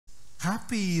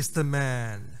Happy is the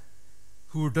man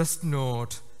who does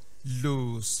not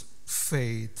lose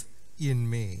faith in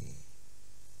me.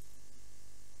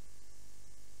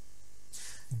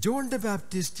 John the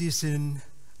Baptist is in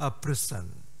a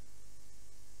prison.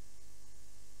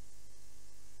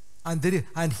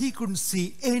 And he couldn't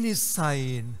see any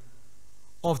sign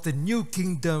of the new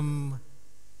kingdom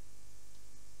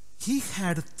he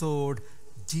had thought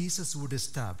Jesus would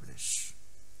establish.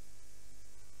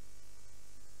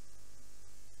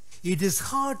 It is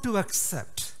hard to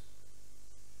accept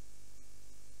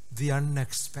the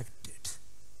unexpected.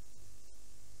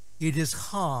 It is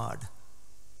hard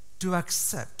to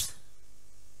accept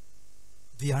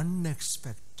the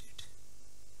unexpected.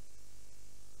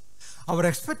 Our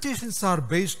expectations are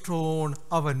based on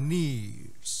our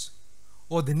needs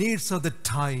or the needs of the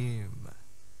time.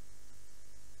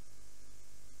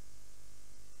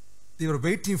 They were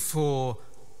waiting for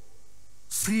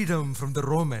freedom from the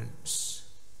Romans,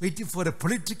 waiting for a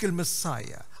political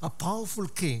Messiah, a powerful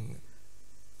king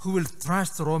who will thrash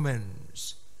the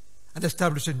Romans and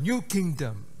establish a new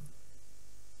kingdom.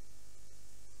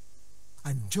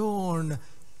 And John,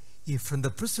 if from the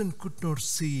prison, could not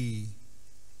see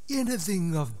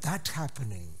anything of that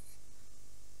happening.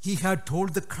 He had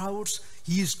told the crowds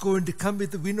he is going to come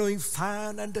with a winnowing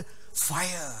fan and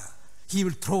fire. He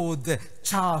will throw the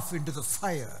chaff into the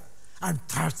fire and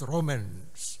thrash the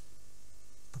Romans.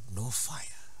 But no fire,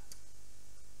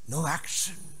 no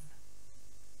action.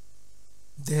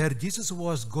 There Jesus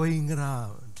was going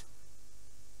around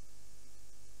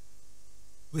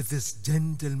with this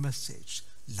gentle message: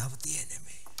 love the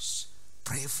enemies,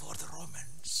 pray for the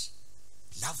Romans,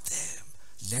 love them,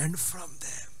 learn from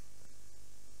them.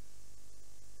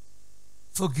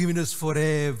 Forgiveness for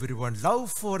everyone, love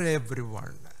for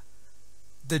everyone.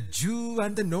 The Jew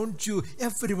and the non-Jew,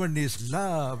 everyone is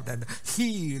loved and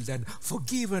healed and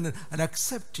forgiven and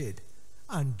accepted.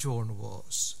 And John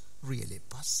was really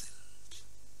puzzled.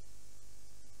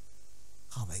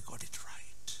 How I got it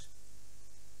right?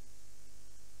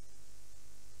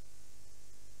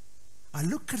 And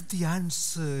look at the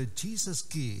answer Jesus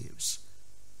gives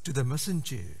to the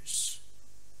messengers.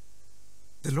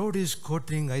 The Lord is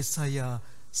quoting Isaiah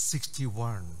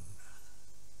 61.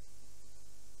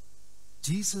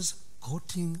 Jesus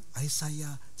quoting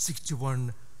Isaiah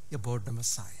 61 about the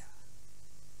Messiah.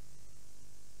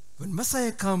 When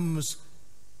Messiah comes,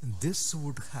 this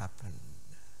would happen.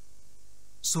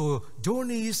 So John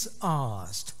is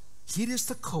asked, here is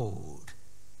the code,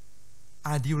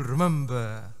 and you will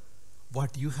remember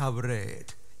what you have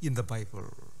read in the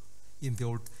Bible, in the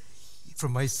old,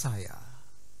 from Isaiah.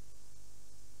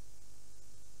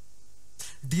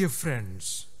 Dear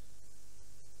friends,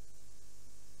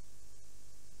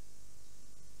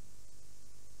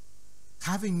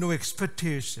 having no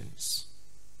expectations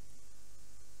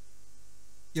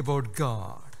about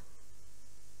God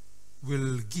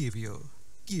will give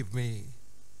me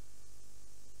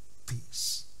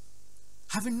peace.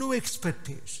 Having no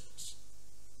expectations.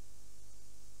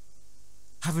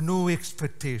 Having no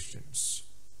expectations.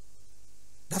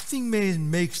 Nothing may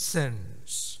make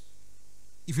sense.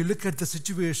 If you look at the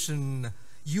situation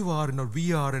you are in or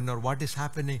we are in or what is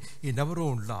happening in our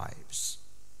own lives,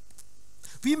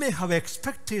 we may have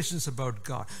expectations about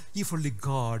God. If only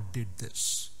God did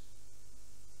this.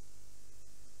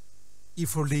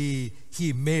 If only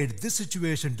He made this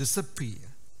situation disappear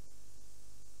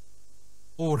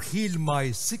or heal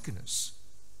my sickness,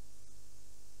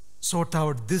 sort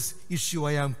out this issue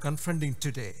I am confronting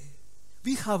today.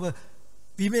 We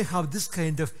may have this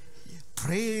kind of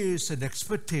prayers and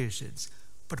expectations,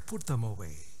 but put them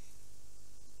away.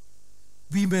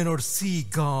 We may not see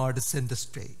God center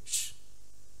stage.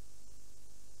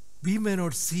 We may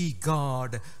not see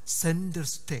God center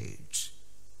stage.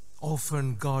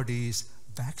 Often God is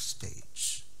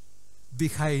backstage,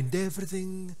 behind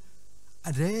everything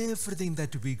and everything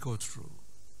that we go through.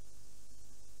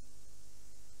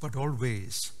 But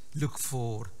always look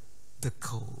for the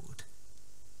code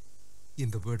in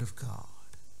the Word of God.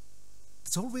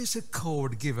 There's always a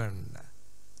code given.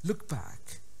 Look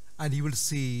back and you will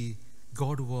see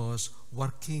God was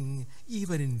working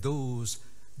even in those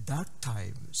dark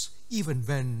times, even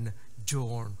when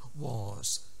John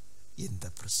was in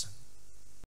the prison.